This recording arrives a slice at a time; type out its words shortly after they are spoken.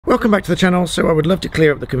Welcome back to the channel. So I would love to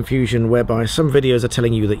clear up the confusion whereby some videos are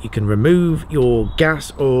telling you that you can remove your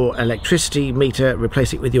gas or electricity meter,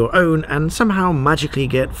 replace it with your own, and somehow magically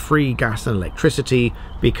get free gas and electricity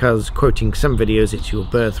because, quoting some videos, it's your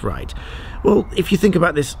birthright. Well, if you think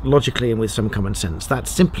about this logically and with some common sense,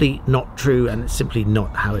 that's simply not true, and it's simply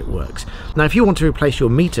not how it works. Now, if you want to replace your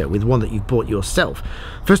meter with one that you've bought yourself,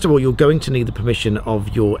 first of all, you're going to need the permission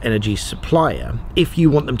of your energy supplier, if you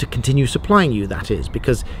want them to continue supplying you, that is,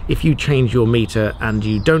 because if you change your meter and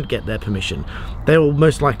you don't get their permission, they'll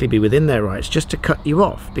most likely be within their rights just to cut you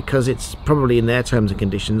off, because it's probably in their terms and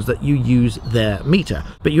conditions that you use their meter.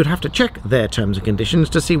 But you'd have to check their terms and conditions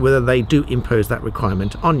to see whether they do impose that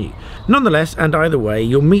requirement on you. Nonetheless, and either way,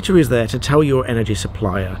 your meter is there to tell your energy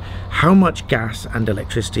supplier how much gas and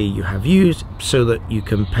electricity you have used so that you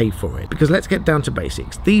can pay for it. Because let's get down to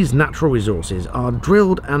basics. These natural resources are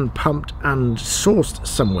drilled and pumped and sourced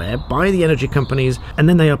somewhere by the energy companies, and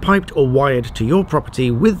then they are piped or wired to your property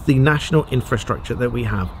with the national infrastructure that we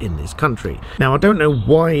have in this country. Now, I don't know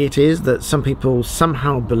why it is that some people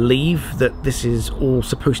somehow believe that this is all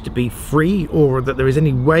supposed to be free, or that there is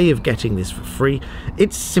any way of getting this for free.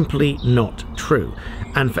 It's simply not true.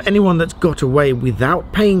 And for anyone that's got away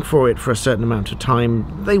without paying for it for a certain amount of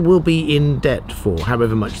time, they will be in debt for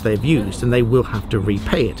however much they've used, and they will have to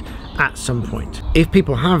repay it at some point. If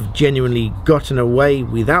people have genuinely gotten away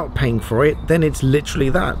without paying for it, then it's literally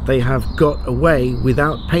that. They have got away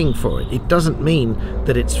without paying for it. It doesn't mean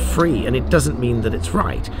that it's free, and it doesn't mean that it's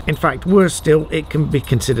right. In fact, worse still, it can be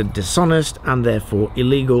considered dishonest and therefore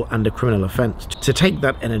illegal and a criminal offence to take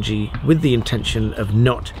that energy with the intention of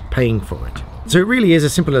not paying for it. So it really is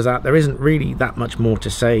as simple as that. There isn't really that much more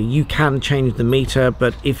to say. You can change the meter,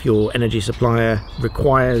 but if your energy supplier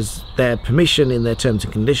requires their permission in their terms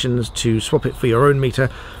and conditions to swap it for your own meter,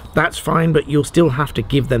 that's fine, but you'll still have to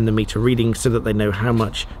give them the meter reading so that they know how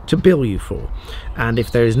much to bill you for. And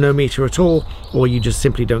if there is no meter at all, or you just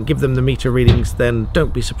simply don't give them the meter readings, then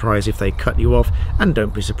don't be surprised if they cut you off, and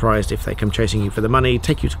don't be surprised if they come chasing you for the money,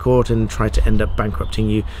 take you to court, and try to end up bankrupting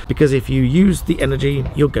you, because if you use the energy,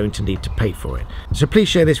 you're going to need to pay for it. So please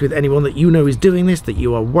share this with anyone that you know is doing this, that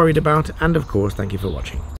you are worried about, and of course, thank you for watching.